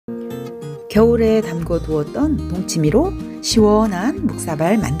겨울에 담궈 두었던 동치미로 시원한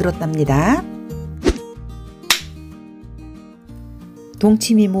묵사발 만들었답니다.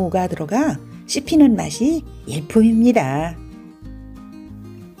 동치미무가 들어가 씹히는 맛이 일품입니다.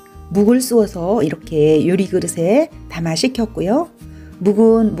 묵을 쑤어서 이렇게 요리 그릇에 담아 식혔고요.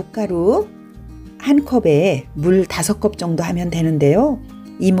 묵은 묵가루 1컵에 물 5컵 정도 하면 되는데요.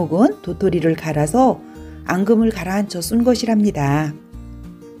 이 묵은 도토리를 갈아서 앙금을 가라앉혀 쓴 것이랍니다.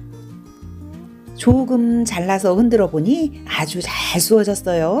 조금 잘라서 흔들어 보니 아주 잘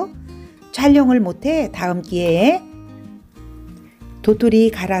쑤어졌어요. 촬영을 못해 다음 기회에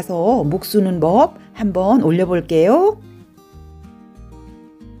도토리 갈아서 묵 쓰는 법 한번 올려볼게요.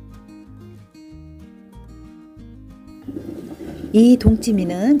 이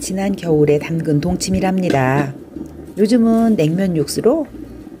동치미는 지난 겨울에 담근 동치미랍니다. 요즘은 냉면 육수로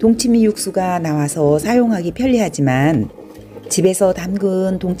동치미 육수가 나와서 사용하기 편리하지만 집에서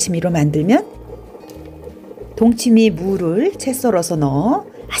담근 동치미로 만들면 동치미 무를 채 썰어서 넣어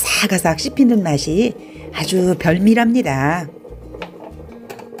아삭아삭 씹히는 맛이 아주 별미랍니다.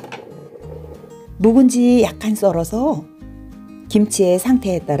 묵은지 약간 썰어서 김치의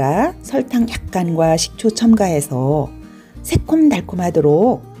상태에 따라 설탕 약간과 식초 첨가해서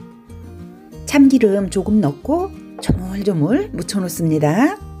새콤달콤하도록 참기름 조금 넣고 조물조물 묻혀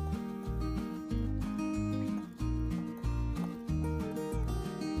놓습니다.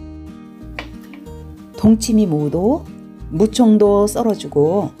 동치미 무도 무청도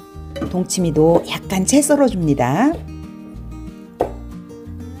썰어주고 동치미도 약간 채 썰어줍니다.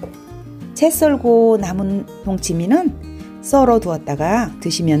 채 썰고 남은 동치미는 썰어 두었다가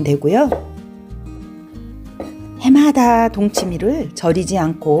드시면 되고요. 해마다 동치미를 절이지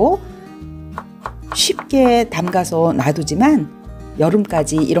않고 쉽게 담가서 놔두지만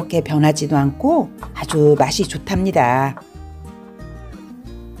여름까지 이렇게 변하지도 않고 아주 맛이 좋답니다.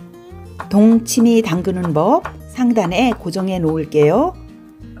 동치미 담그는 법 상단에 고정해 놓을게요.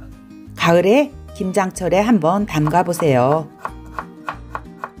 가을에 김장철에 한번 담가 보세요.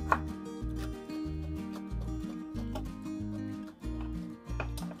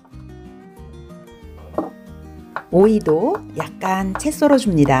 오이도 약간 채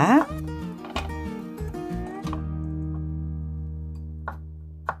썰어줍니다.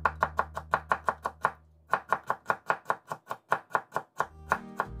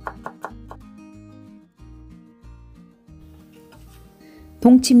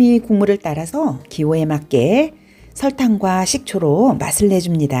 동치미 국물을 따라서 기호에 맞게 설탕과 식초로 맛을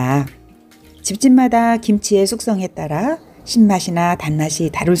내줍니다. 집집마다 김치의 숙성에 따라 신맛이나 단맛이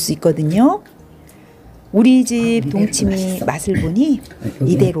다를 수 있거든요. 우리 집 동치미 맛을 보니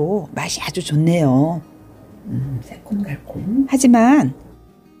이대로 맛이 아주 좋네요. 새콤달콤. 하지만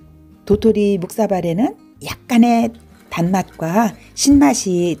도토리 묵사발에는 약간의 단맛과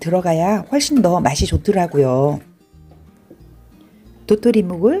신맛이 들어가야 훨씬 더 맛이 좋더라고요. 도토리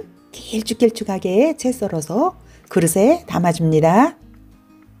묵을 길쭉길쭉하게 채 썰어서 그릇에 담아줍니다.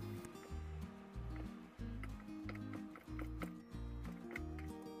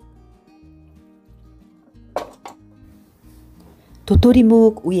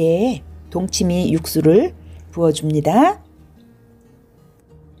 도토리묵 위에 동치미 육수를 부어줍니다.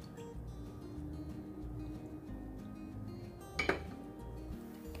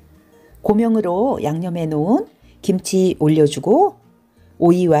 고명으로 양념해 놓은 김치 올려주고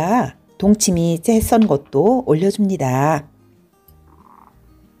오이와 동치미 채 썬 것도 올려줍니다.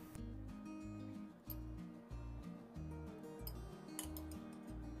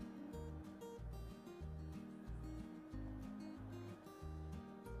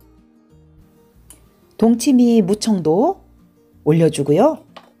 동치미 무청도 올려주고요.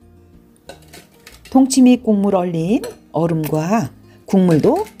 동치미 국물 얼린 얼음과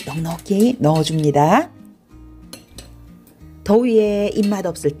국물도 넉넉히 넣어줍니다. 더위에 입맛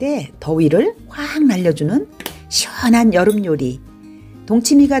없을 때 더위를 확 날려주는 시원한 여름 요리.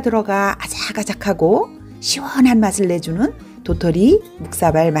 동치미가 들어가 아삭아삭하고 시원한 맛을 내주는 도토리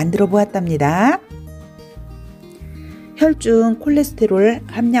묵사발 만들어 보았답니다. 혈중 콜레스테롤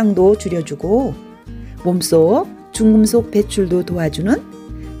함량도 줄여주고 몸속 중금속 배출도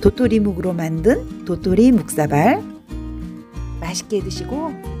도와주는 도토리묵으로 만든 도토리 묵사발. 맛있게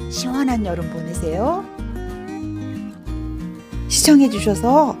드시고 시원한 여름 보내세요. 시청해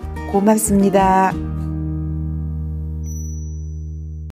주셔서 고맙습니다.